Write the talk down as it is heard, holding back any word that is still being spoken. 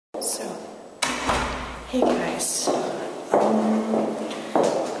Hey guys, I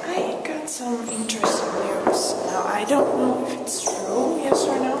got some interesting news. Now I don't know if it's true, yes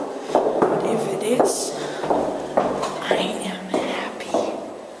or no, but if it is, I am happy.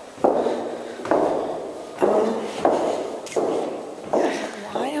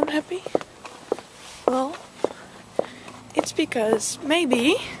 Why I'm happy? Well, it's because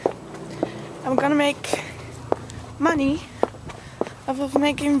maybe I'm gonna make money off of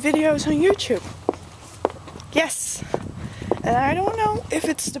making videos on YouTube. Yes, and I don't know if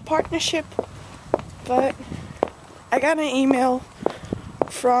it's the partnership, but I got an email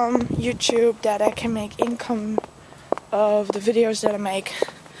from YouTube that I can make income of the videos that I make,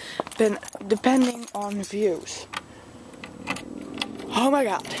 depending on views. Oh my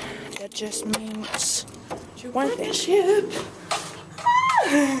god, that just means partnership.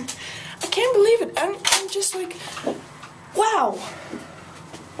 I can't believe it. I'm just like, wow,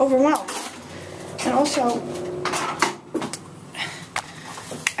 overwhelmed. And also,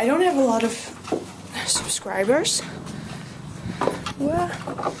 I don't have a lot of subscribers. Well,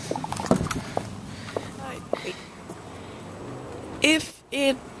 if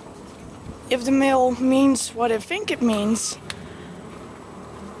the mail means what I think it means,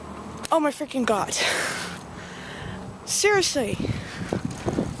 oh my freaking god. Seriously.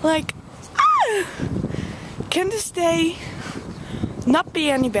 Like, can this day not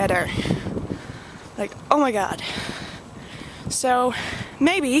be any better? Like, oh my god. So,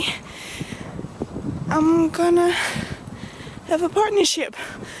 maybe I'm gonna have a partnership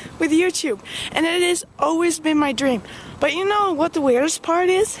with YouTube. And it has always been my dream. But you know what the weirdest part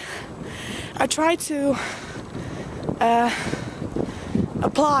is? I tried to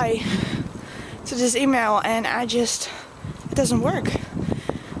apply to this email and it doesn't work.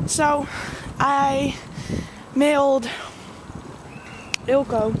 So, I mailed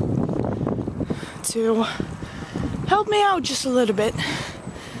Ilko to help me out just a little bit,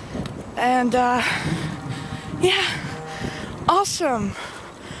 and yeah, awesome.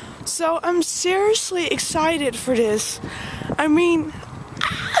 So I'm seriously excited for this. I mean,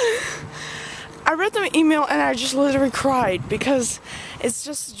 I read the email and I just literally cried because it's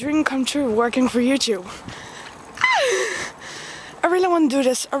just a dream come true working for YouTube. I really want to do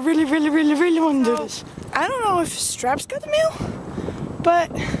this. I really want to do this. I don't know if Straps got the mail,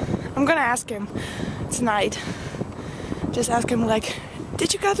 but I'm gonna ask him tonight. Just ask him like,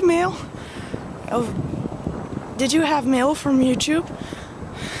 did you get the mail? Oh, did you have mail from YouTube?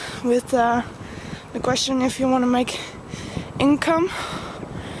 With the question if you want to make income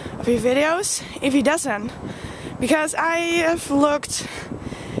of your videos. If he doesn't, because I have looked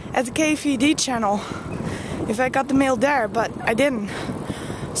at the KVD channel if I got the mail there, but I didn't.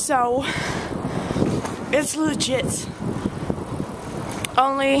 So it's legit.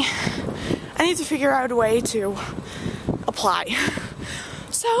 Only I need to figure out a way to apply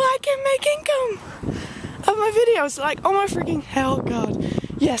so I can make income of my videos. Like, oh my freaking hell, god.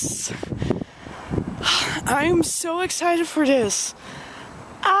 Yes. I am so excited for this.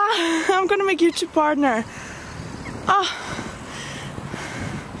 I'm gonna make YouTube partner.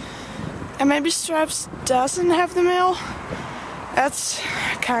 And maybe Straps doesn't have the mail. That's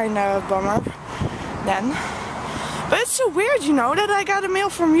kind of a bummer then. But it's so weird, you know, that I got a mail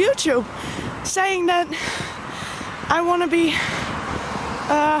from YouTube saying that I want to be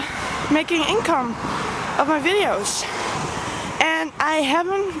making income of my videos. And I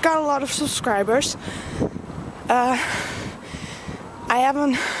haven't got a lot of subscribers. I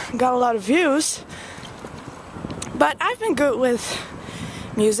haven't got a lot of views. But I've been good with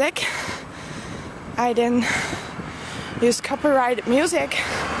music. I didn't use copyrighted music.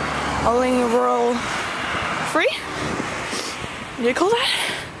 Only rural free? What do you call that?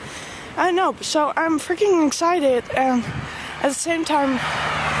 I don't know. So I'm freaking excited and at the same time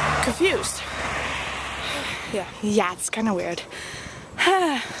confused. Yeah, it's kind of weird.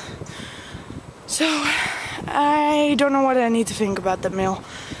 So I don't know what I need to think about that mail.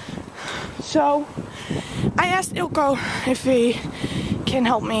 So I asked Ilko if he can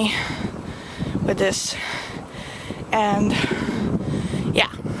help me with this, and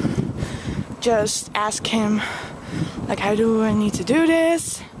yeah, just ask him like, how do I need to do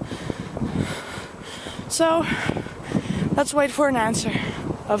this? So let's wait for an answer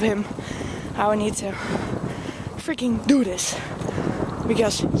of him how I need to freaking do this,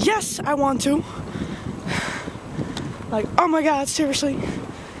 because yes, I want to. Like, oh my god, seriously.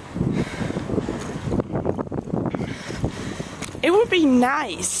 It would be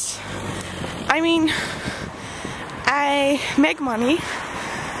nice. I mean, I make money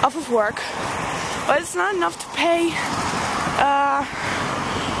off of work, but it's not enough to pay,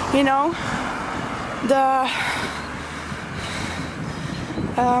 you know, the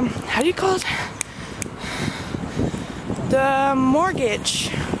how do you call it? The mortgage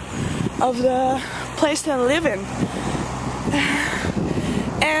of the place that I live in.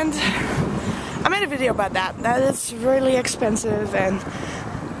 And I made a video about that. That it's really expensive, and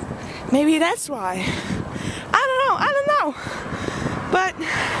maybe that's why. I don't know. But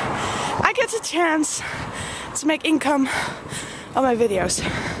I get the chance to make income on my videos.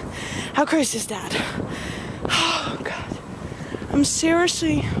 How crazy is that? Oh God. I'm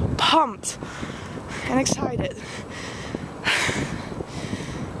seriously pumped and excited.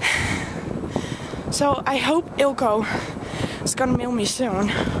 So I hope Ilko is gonna mail me soon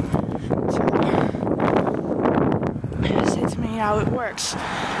to say to me how it works.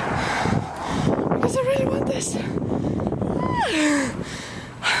 Because I really want this.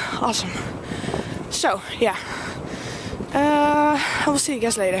 Awesome. So, yeah. I will see you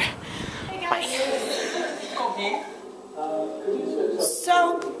guys later. Bye.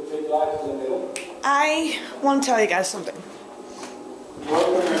 So, I want to tell you guys something.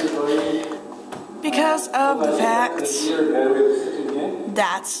 Because of the fact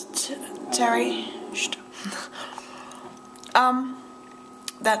that Terry,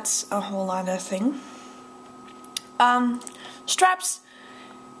 that's a whole other thing. Straps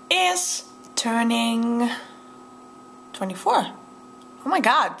is turning 24. Oh my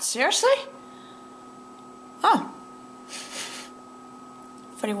God, seriously? Oh.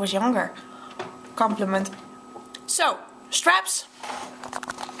 Thought he was younger. Compliment. So, Straps.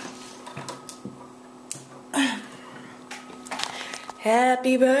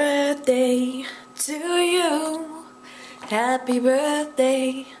 Happy birthday to you. Happy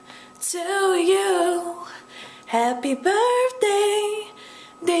birthday to you. Happy birthday,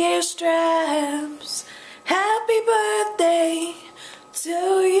 dear Straps. Happy birthday to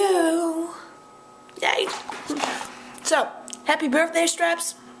you. Yay. So, happy birthday,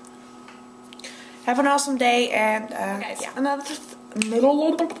 Straps. Have an awesome day, and yeah, another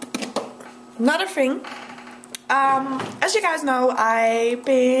thing. As you guys know, I've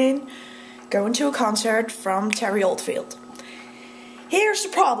been going to a concert from Terry Oldfield. Here's the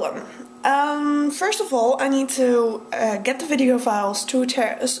problem. First of all, I need to get the video files to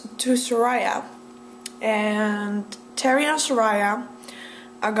Soraya, and Terry and Soraya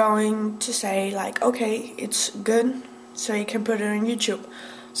are going to say like, okay, it's good, so you can put it on YouTube.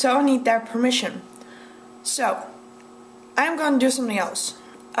 So I need their permission. So I'm gonna do something else.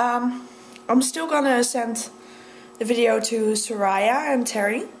 I'm still gonna send the video to Soraya and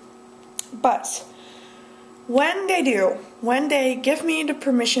Terry, but when they give me the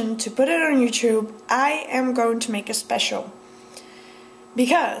permission to put it on YouTube, I am going to make a special,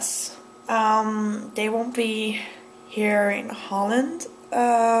 because they won't be here in Holland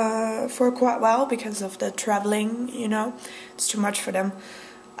for quite a while because of the traveling, you know, it's too much for them.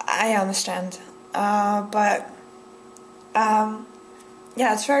 I understand, but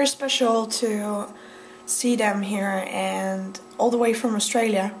yeah, it's very special to see them here, and all the way from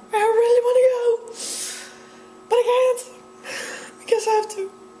Australia. I really want to go, but I can't because I have to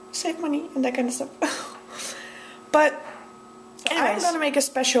save money and that kind of stuff. But anyways, I'm gonna make a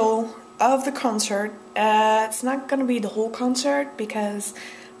special of the concert. It's not gonna be the whole concert because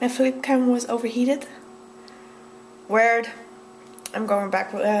my flip cam was overheated. Weird. I'm going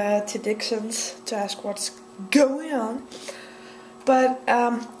back to Dixon's to ask what's going on. But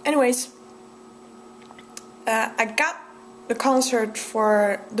anyways, I got the concert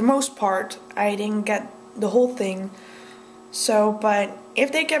for the most part. I didn't get the whole thing. So, but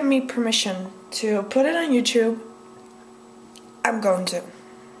if they give me permission to put it on YouTube, I'm going to.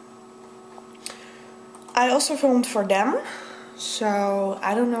 I also filmed for them, so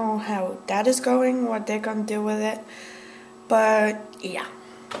I don't know how that is going, what they're gonna do with it. But yeah,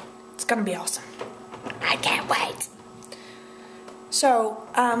 it's gonna be awesome. I can't wait. So,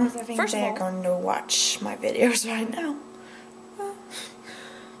 I think first they're going to watch my videos right now.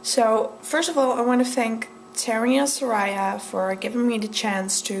 So, first of all, I want to thank Terry and Soraya for giving me the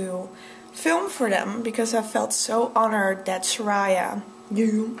chance to film for them, because I felt so honored that Soraya,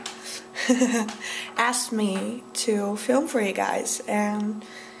 you, asked me to film for you guys. And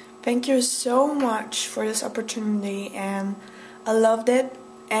thank you so much for this opportunity, and I loved it,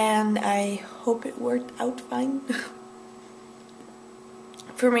 and I hope it worked out fine.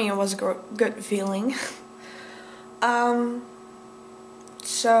 For me, it was a good feeling.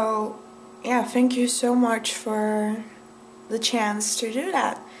 So yeah, thank you so much for the chance to do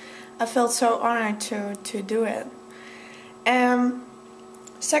that. I felt so honored to do it.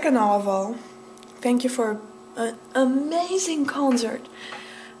 Second of all, thank you for an amazing concert.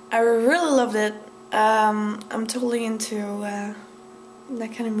 I really loved it. I'm totally into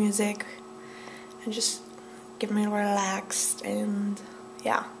that kind of music, and just get me relaxed, and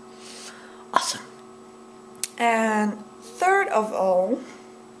yeah, awesome. And third of all,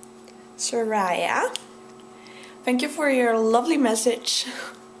 Soraya, thank you for your lovely message.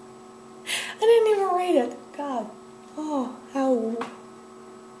 I didn't even read it. God. Oh, how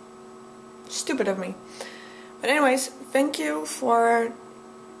stupid of me. But anyways, thank you for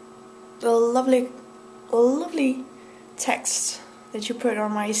the lovely text that you put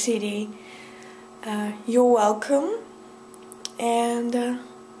on my CD. You're welcome. And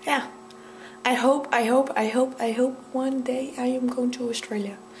yeah, I hope one day I am going to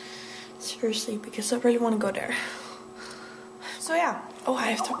Australia. Seriously, because I really want to go there. So yeah. Oh,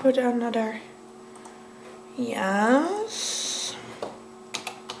 I have to put another. Yes.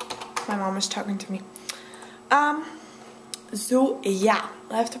 My mom is talking to me. So yeah,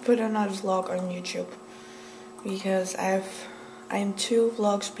 I have to put another vlog on YouTube because I am 2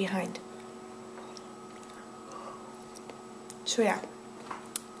 vlogs behind. So yeah,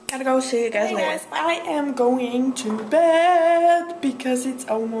 gotta go. See you guys later. Guys, I am going to bed because it's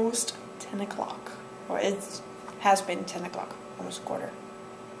almost 10 o'clock, or it has been 10 o'clock, almost a quarter.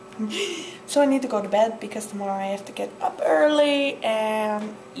 So I need to go to bed because tomorrow I have to get up early,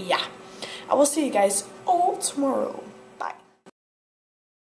 and yeah, I will see you guys all tomorrow.